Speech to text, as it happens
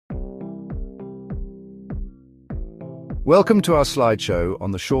Welcome to our slideshow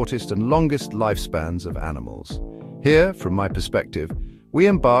on the shortest and longest lifespans of animals. Here, from my perspective, we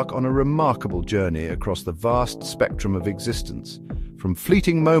embark on a remarkable journey across the vast spectrum of existence, from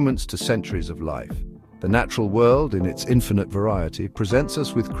fleeting moments to centuries of life. The natural world, in its infinite variety, presents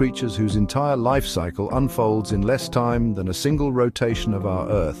us with creatures whose entire life cycle unfolds in less time than a single rotation of our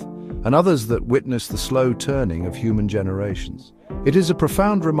Earth, and others that witness the slow turning of human generations. It is a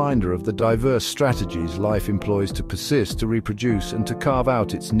profound reminder of the diverse strategies life employs to persist, to reproduce, and to carve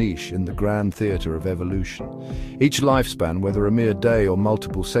out its niche in the grand theatre of evolution. Each lifespan, whether a mere day or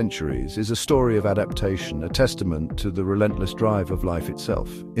multiple centuries, is a story of adaptation, a testament to the relentless drive of life itself.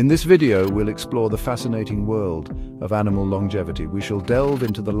 In this video, we'll explore the fascinating world of animal longevity. We shall delve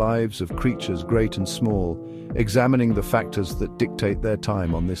into the lives of creatures great and small, examining the factors that dictate their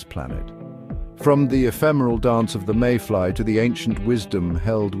time on this planet. From the ephemeral dance of the mayfly to the ancient wisdom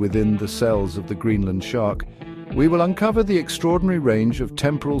held within the cells of the Greenland shark, we will uncover the extraordinary range of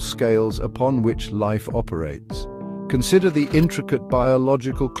temporal scales upon which life operates. Consider the intricate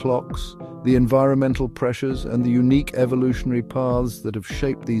biological clocks, the environmental pressures, and the unique evolutionary paths that have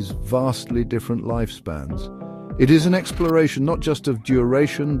shaped these vastly different lifespans. It is an exploration not just of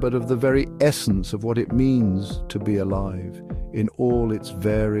duration, but of the very essence of what it means to be alive, in all its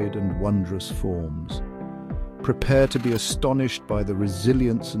varied and wondrous forms. Prepare to be astonished by the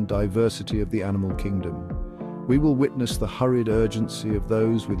resilience and diversity of the animal kingdom. We will witness the hurried urgency of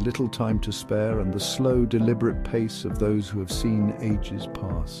those with little time to spare and the slow, deliberate pace of those who have seen ages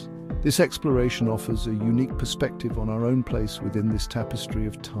pass. This exploration offers a unique perspective on our own place within this tapestry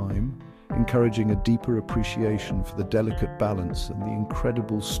of time, encouraging a deeper appreciation for the delicate balance and the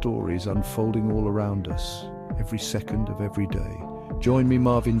incredible stories unfolding all around us, every second of every day. Join me,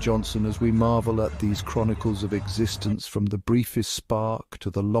 Marvin Johnson, as we marvel at these chronicles of existence, from the briefest spark to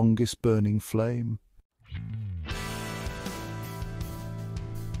the longest burning flame.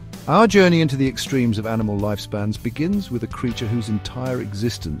 Our journey into the extremes of animal lifespans begins with a creature whose entire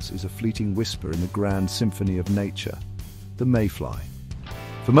existence is a fleeting whisper in the grand symphony of nature, the mayfly.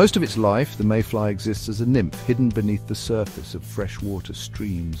 For most of its life, the mayfly exists as a nymph hidden beneath the surface of freshwater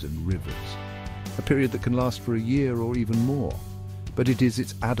streams and rivers, a period that can last for a year or even more. But it is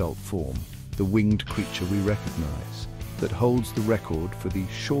its adult form, the winged creature we recognize, that holds the record for the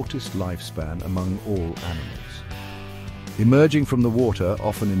shortest lifespan among all animals. Emerging from the water,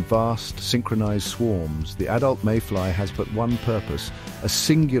 often in vast, synchronized swarms, the adult mayfly has but one purpose, a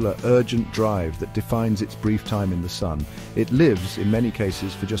singular, urgent drive that defines its brief time in the sun. It lives, in many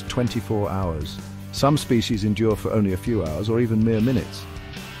cases, for just 24 hours. Some species endure for only a few hours or even mere minutes.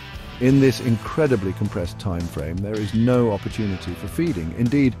 In this incredibly compressed time frame, there is no opportunity for feeding.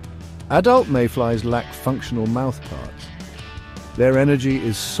 Indeed, adult mayflies lack functional mouthparts. Their energy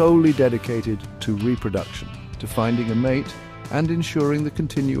is solely dedicated to reproduction, to finding a mate and ensuring the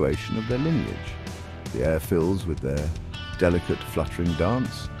continuation of their lineage. The air fills with their delicate, fluttering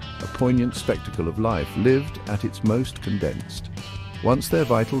dance, a poignant spectacle of life lived at its most condensed. Once their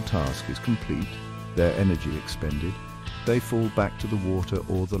vital task is complete, their energy expended, they fall back to the water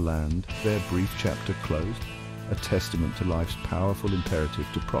or the land, their brief chapter closed, a testament to life's powerful imperative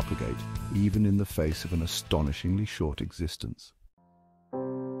to propagate, even in the face of an astonishingly short existence.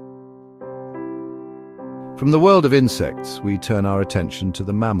 From the world of insects, we turn our attention to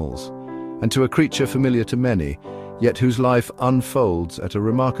the mammals, and to a creature familiar to many, yet whose life unfolds at a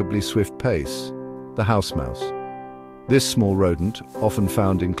remarkably swift pace, the house mouse. This small rodent, often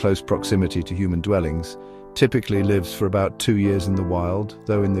found in close proximity to human dwellings, typically lives for about 2 years in the wild,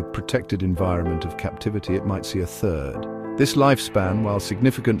 though in the protected environment of captivity it might see a third. This lifespan, while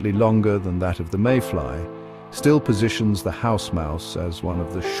significantly longer than that of the mayfly, still positions the house mouse as one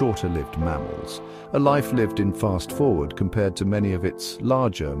of the shorter-lived mammals, a life lived in fast forward compared to many of its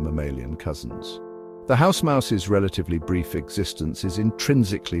larger mammalian cousins. The house mouse's relatively brief existence is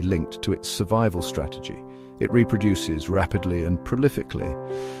intrinsically linked to its survival strategy. It reproduces rapidly and prolifically,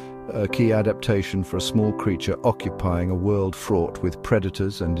 a key adaptation for a small creature occupying a world fraught with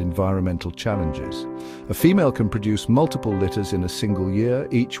predators and environmental challenges. A female can produce multiple litters in a single year,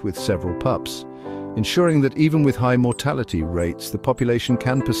 each with several pups, ensuring that even with high mortality rates, the population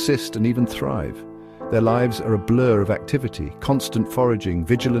can persist and even thrive. Their lives are a blur of activity, constant foraging,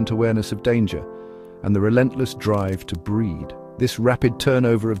 vigilant awareness of danger, and the relentless drive to breed. This rapid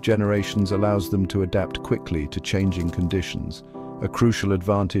turnover of generations allows them to adapt quickly to changing conditions, a crucial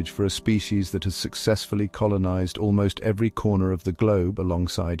advantage for a species that has successfully colonized almost every corner of the globe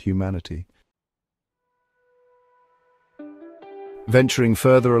alongside humanity. Venturing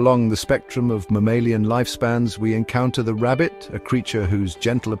further along the spectrum of mammalian lifespans, we encounter the rabbit, a creature whose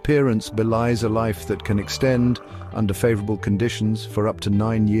gentle appearance belies a life that can extend, under favorable conditions, for up to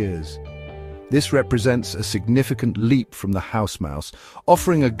 9 years. This represents a significant leap from the house mouse,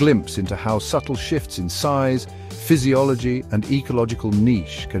 offering a glimpse into how subtle shifts in size, physiology, and ecological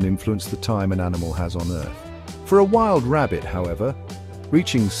niche can influence the time an animal has on Earth. For a wild rabbit, however,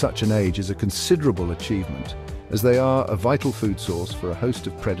 reaching such an age is a considerable achievement, as they are a vital food source for a host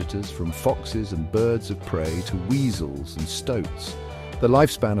of predators, from foxes and birds of prey to weasels and stoats. The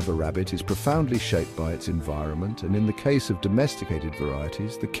lifespan of a rabbit is profoundly shaped by its environment, and in the case of domesticated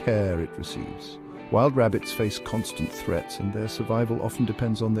varieties, the care it receives. Wild rabbits face constant threats, and their survival often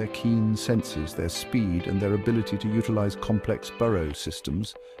depends on their keen senses, their speed, and their ability to utilize complex burrow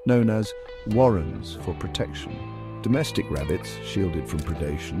systems, known as warrens, for protection. Domestic rabbits, shielded from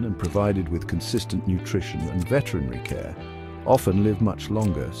predation and provided with consistent nutrition and veterinary care, often live much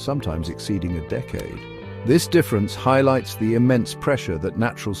longer, sometimes exceeding a decade. This difference highlights the immense pressure that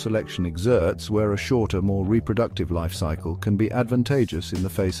natural selection exerts, where a shorter, more reproductive life cycle can be advantageous in the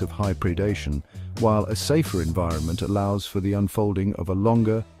face of high predation, while a safer environment allows for the unfolding of a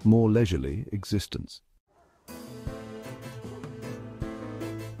longer, more leisurely existence.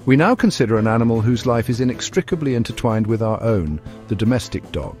 We now consider an animal whose life is inextricably intertwined with our own, the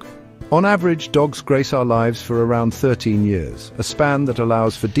domestic dog. On average, dogs grace our lives for around 13 years, a span that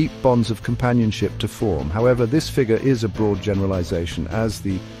allows for deep bonds of companionship to form. However, this figure is a broad generalization, as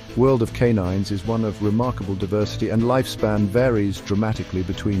the world of canines is one of remarkable diversity and lifespan varies dramatically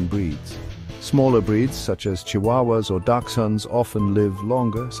between breeds. Smaller breeds, such as Chihuahuas or Dachshunds, often live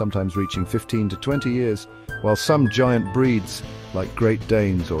longer, sometimes reaching 15 to 20 years, while some giant breeds, like Great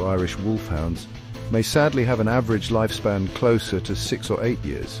Danes or Irish Wolfhounds, may sadly have an average lifespan closer to 6 or 8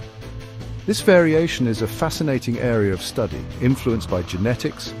 years. This variation is a fascinating area of study, influenced by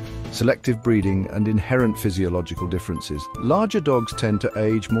genetics, selective breeding, and inherent physiological differences. Larger dogs tend to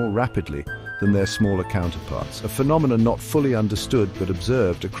age more rapidly than their smaller counterparts, a phenomenon not fully understood but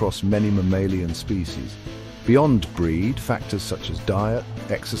observed across many mammalian species. Beyond breed, factors such as diet,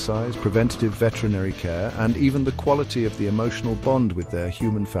 exercise, preventative veterinary care, and even the quality of the emotional bond with their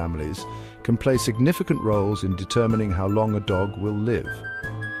human families can play significant roles in determining how long a dog will live.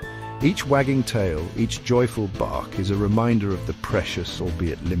 Each wagging tail, each joyful bark is a reminder of the precious,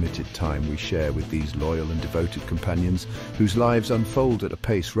 albeit limited, time we share with these loyal and devoted companions whose lives unfold at a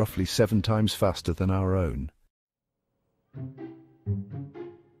pace roughly 7 times faster than our own.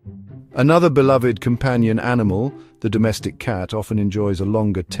 Another beloved companion animal, the domestic cat, often enjoys a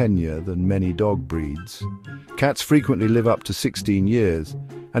longer tenure than many dog breeds. Cats frequently live up to 16 years,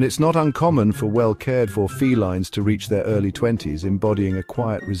 and it's not uncommon for well-cared-for felines to reach their early 20s, embodying a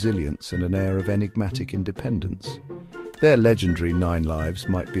quiet resilience and an air of enigmatic independence. Their legendary 9 lives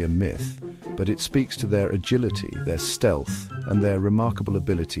might be a myth, but it speaks to their agility, their stealth, and their remarkable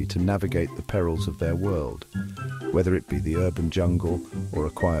ability to navigate the perils of their world, whether it be the urban jungle or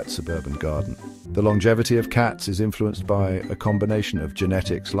a quiet suburban garden. The longevity of cats is influenced by a combination of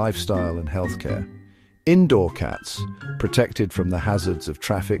genetics, lifestyle, and healthcare. Indoor cats, protected from the hazards of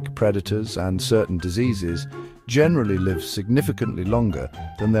traffic, predators, and certain diseases, generally live significantly longer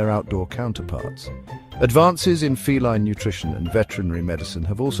than their outdoor counterparts. Advances in feline nutrition and veterinary medicine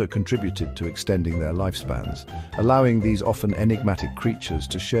have also contributed to extending their lifespans, allowing these often enigmatic creatures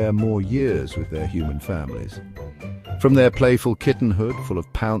to share more years with their human families. From their playful kittenhood, full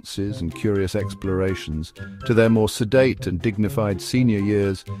of pounces and curious explorations, to their more sedate and dignified senior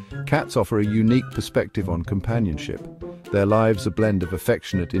years, cats offer a unique perspective on companionship. Their lives a blend of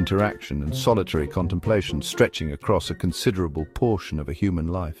affectionate interaction and solitary contemplation, stretching across a considerable portion of a human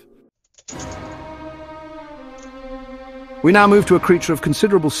life. We now move to a creature of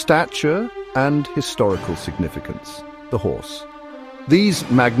considerable stature and historical significance, the horse. These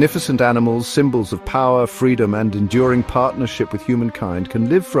magnificent animals, symbols of power, freedom, and enduring partnership with humankind, can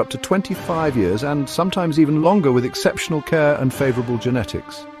live for up to 25 years and sometimes even longer with exceptional care and favorable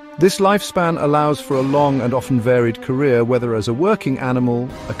genetics. This lifespan allows for a long and often varied career, whether as a working animal,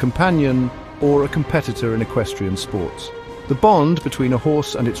 a companion, or a competitor in equestrian sports. The bond between a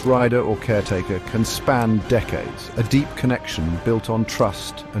horse and its rider or caretaker can span decades, a deep connection built on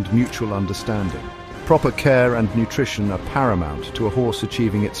trust and mutual understanding. Proper care and nutrition are paramount to a horse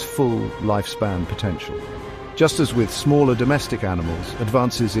achieving its full lifespan potential. Just as with smaller domestic animals,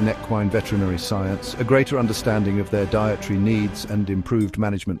 advances in equine veterinary science, a greater understanding of their dietary needs, and improved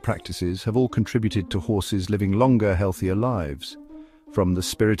management practices have all contributed to horses living longer, healthier lives. From the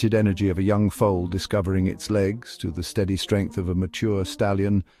spirited energy of a young foal discovering its legs, to the steady strength of a mature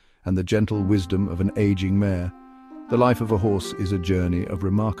stallion and the gentle wisdom of an aging mare, The life of a horse is a journey of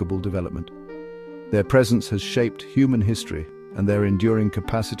remarkable development. Their presence has shaped human history, and their enduring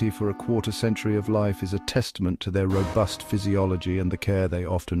capacity for a quarter century of life is a testament to their robust physiology and the care they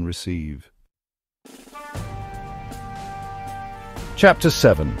often receive. Chapter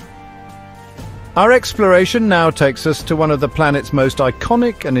 7. Our exploration now takes us to one of the planet's most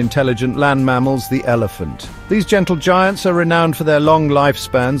iconic and intelligent land mammals, the elephant. These gentle giants are renowned for their long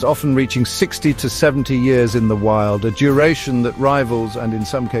lifespans, often reaching 60 to 70 years in the wild, a duration that rivals and in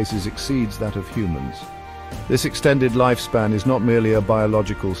some cases exceeds that of humans. This extended lifespan is not merely a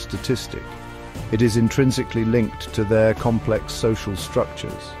biological statistic. It is intrinsically linked to their complex social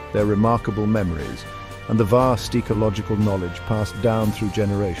structures, their remarkable memories, and the vast ecological knowledge passed down through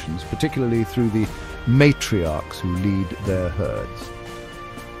generations, particularly through the matriarchs who lead their herds.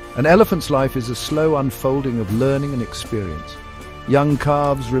 An elephant's life is a slow unfolding of learning and experience. Young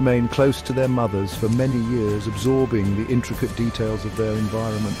calves remain close to their mothers for many years, absorbing the intricate details of their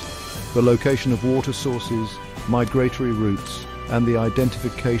environment, the location of water sources, migratory routes, and the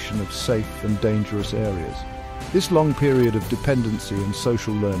identification of safe and dangerous areas. This long period of dependency and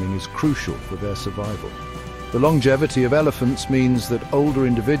social learning is crucial for their survival. The longevity of elephants means that older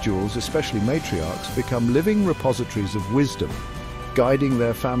individuals, especially matriarchs, become living repositories of wisdom, guiding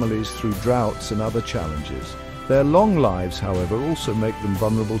their families through droughts and other challenges. Their long lives, however, also make them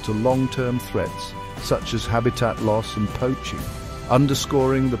vulnerable to long-term threats, such as habitat loss and poaching,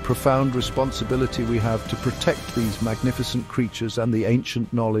 underscoring the profound responsibility we have to protect these magnificent creatures and the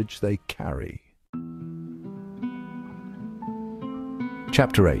ancient knowledge they carry.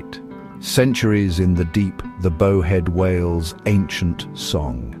 Chapter 8. Centuries in the Deep, the bowhead whale's ancient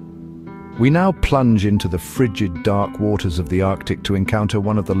song. We now plunge into the frigid, dark waters of the Arctic to encounter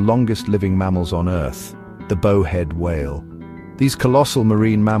one of the longest living mammals on Earth, the bowhead whale. These colossal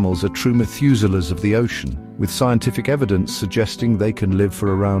marine mammals are true Methuselahs of the ocean, with scientific evidence suggesting they can live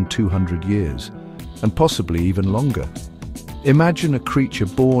for around 200 years, and possibly even longer. Imagine a creature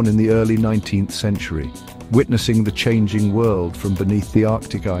born in the early 19th century, witnessing the changing world from beneath the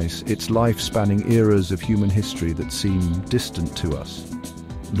Arctic ice, its life-spanning eras of human history that seem distant to us.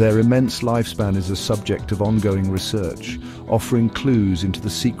 Their immense lifespan is a subject of ongoing research, offering clues into the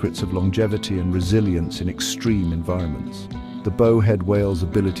secrets of longevity and resilience in extreme environments. The bowhead whale's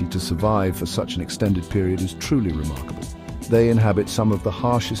ability to survive for such an extended period is truly remarkable. They inhabit some of the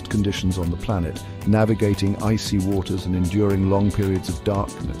harshest conditions on the planet, navigating icy waters and enduring long periods of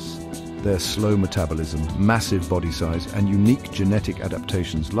darkness. Their slow metabolism, massive body size, and unique genetic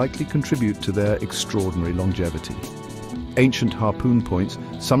adaptations likely contribute to their extraordinary longevity. Ancient harpoon points,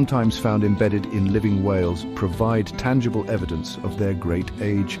 sometimes found embedded in living whales, provide tangible evidence of their great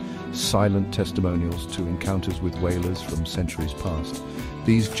age, silent testimonials to encounters with whalers from centuries past.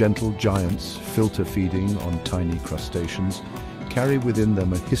 These gentle giants, filter feeding on tiny crustaceans, carry within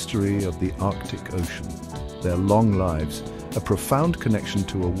them a history of the Arctic Ocean. Their long lives, a profound connection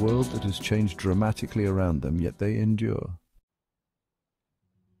to a world that has changed dramatically around them, yet they endure.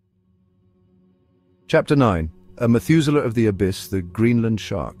 Chapter 9. A Methuselah of the Abyss, the Greenland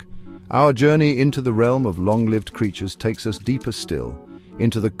shark. Our journey into the realm of long-lived creatures takes us deeper still,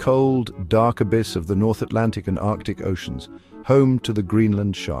 into the cold, dark abyss of the North Atlantic and Arctic Oceans, home to the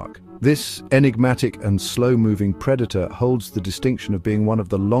Greenland shark. This enigmatic and slow-moving predator holds the distinction of being one of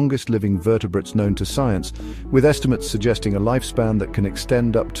the longest-living vertebrates known to science, with estimates suggesting a lifespan that can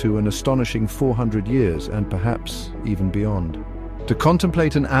extend up to an astonishing 400 years and perhaps even beyond. To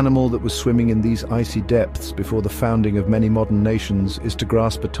contemplate an animal that was swimming in these icy depths before the founding of many modern nations is to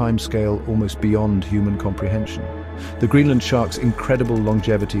grasp a timescale almost beyond human comprehension. The Greenland shark's incredible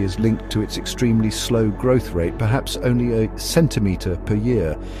longevity is linked to its extremely slow growth rate, perhaps only a centimeter per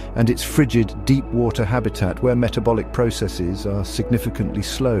year, and its frigid, deep-water habitat where metabolic processes are significantly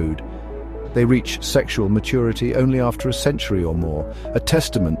slowed. They reach sexual maturity only after a century or more, a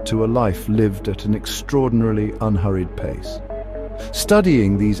testament to a life lived at an extraordinarily unhurried pace.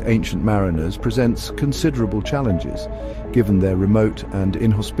 Studying these ancient mariners presents considerable challenges, given their remote and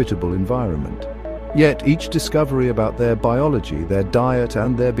inhospitable environment. Yet each discovery about their biology, their diet,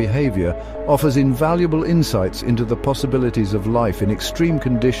 and their behavior offers invaluable insights into the possibilities of life in extreme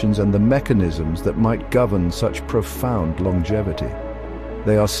conditions and the mechanisms that might govern such profound longevity.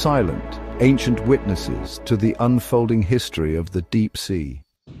 They are silent, ancient witnesses to the unfolding history of the deep sea.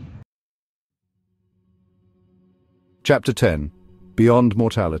 Chapter 10. Beyond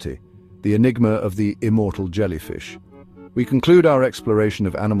Mortality, the Enigma of the Immortal Jellyfish. We conclude our exploration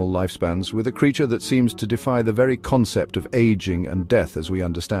of animal lifespans with a creature that seems to defy the very concept of aging and death as we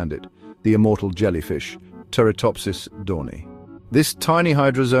understand it, the immortal jellyfish, Turritopsis dohrnii. This tiny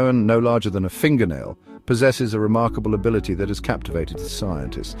hydrozoan, no larger than a fingernail, possesses a remarkable ability that has captivated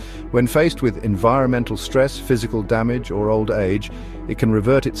scientists. When faced with environmental stress, physical damage, or old age, it can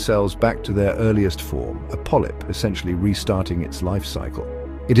revert its cells back to their earliest form, a polyp, essentially restarting its life cycle.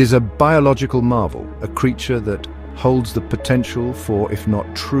 It is a biological marvel, a creature that holds the potential for, if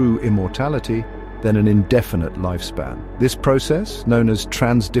not true immortality, then an indefinite lifespan. This process, known as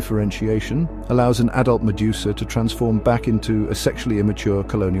transdifferentiation, allows an adult medusa to transform back into a sexually immature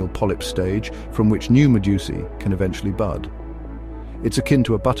colonial polyp stage from which new medusae can eventually bud. It's akin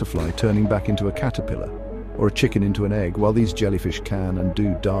to a butterfly turning back into a caterpillar, or a chicken into an egg. While these jellyfish can and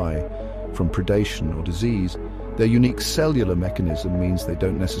do die from predation or disease, their unique cellular mechanism means they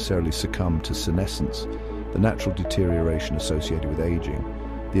don't necessarily succumb to senescence, the natural deterioration associated with aging.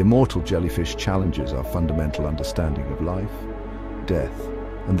 The immortal jellyfish challenges our fundamental understanding of life, death,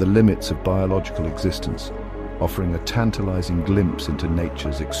 and the limits of biological existence, offering a tantalizing glimpse into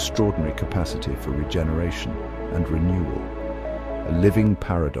nature's extraordinary capacity for regeneration and renewal, a living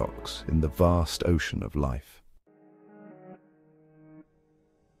paradox in the vast ocean of life.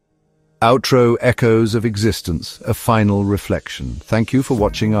 Outro echoes of existence, a final reflection. Thank you for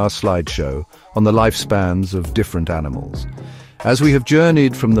watching our slideshow on the lifespans of different animals. As we have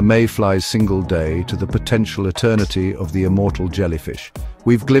journeyed from the mayfly's single day to the potential eternity of the immortal jellyfish,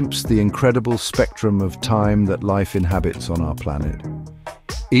 we've glimpsed the incredible spectrum of time that life inhabits on our planet.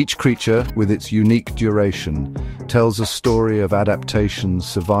 Each creature, with its unique duration, tells a story of adaptation,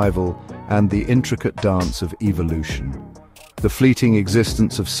 survival, and the intricate dance of evolution. The fleeting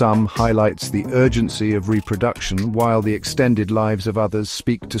existence of some highlights the urgency of reproduction, while the extended lives of others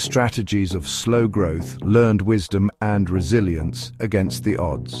speak to strategies of slow growth, learned wisdom, and resilience against the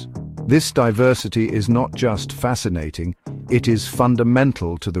odds. This diversity is not just fascinating, it is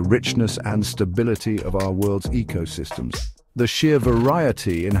fundamental to the richness and stability of our world's ecosystems. The sheer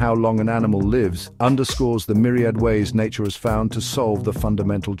variety in how long an animal lives underscores the myriad ways nature has found to solve the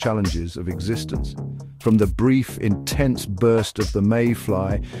fundamental challenges of existence. From the brief, intense burst of the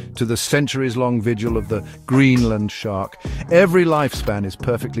mayfly to the centuries-long vigil of the Greenland shark, every lifespan is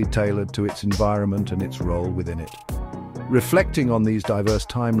perfectly tailored to its environment and its role within it. Reflecting on these diverse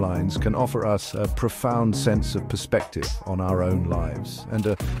timelines can offer us a profound sense of perspective on our own lives and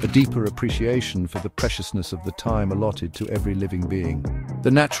a deeper appreciation for the preciousness of the time allotted to every living being.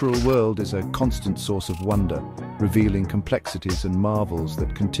 The natural world is a constant source of wonder, revealing complexities and marvels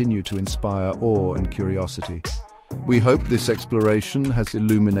that continue to inspire awe and curiosity. We hope this exploration has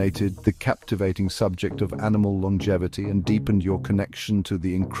illuminated the captivating subject of animal longevity and deepened your connection to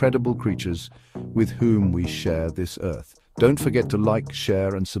the incredible creatures with whom we share this earth. Don't forget to like,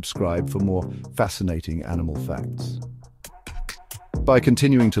 share, and subscribe for more fascinating animal facts. By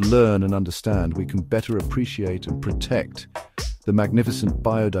continuing to learn and understand, we can better appreciate and protect the magnificent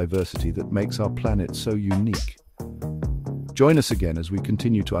biodiversity that makes our planet so unique. Join us again as we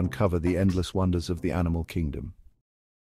continue to uncover the endless wonders of the animal kingdom.